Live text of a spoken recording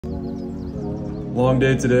Long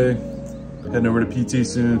day today. Heading over to PT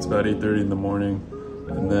soon. It's about 8:30 in the morning.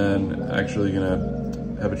 And then actually gonna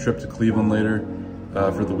have a trip to Cleveland later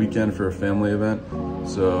for the weekend for a family event.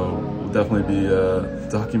 So we'll definitely be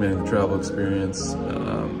documenting the travel experience.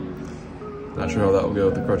 Not sure how that will go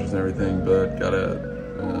with the crutches and everything, but got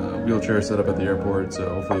a wheelchair set up at the airport, so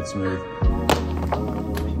hopefully it's smooth.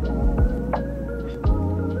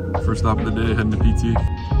 First stop of the day, heading to PT.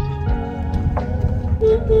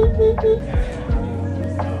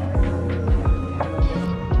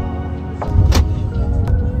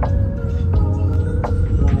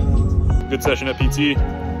 Good session at PT,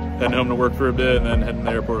 heading home to work for a bit and then heading to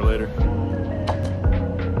the airport later.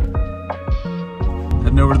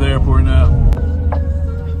 Heading over to the airport now.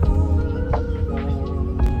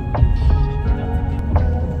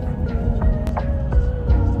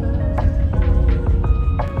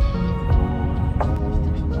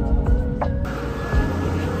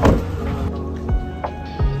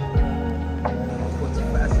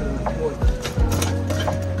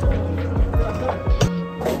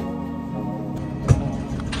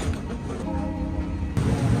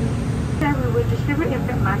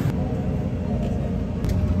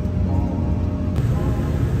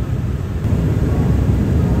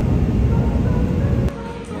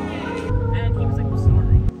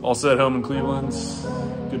 All set home in Cleveland.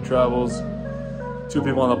 Good travels. 2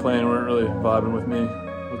 people on the plane weren't really vibing with me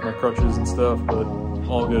with my crutches and stuff, but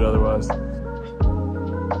all good otherwise.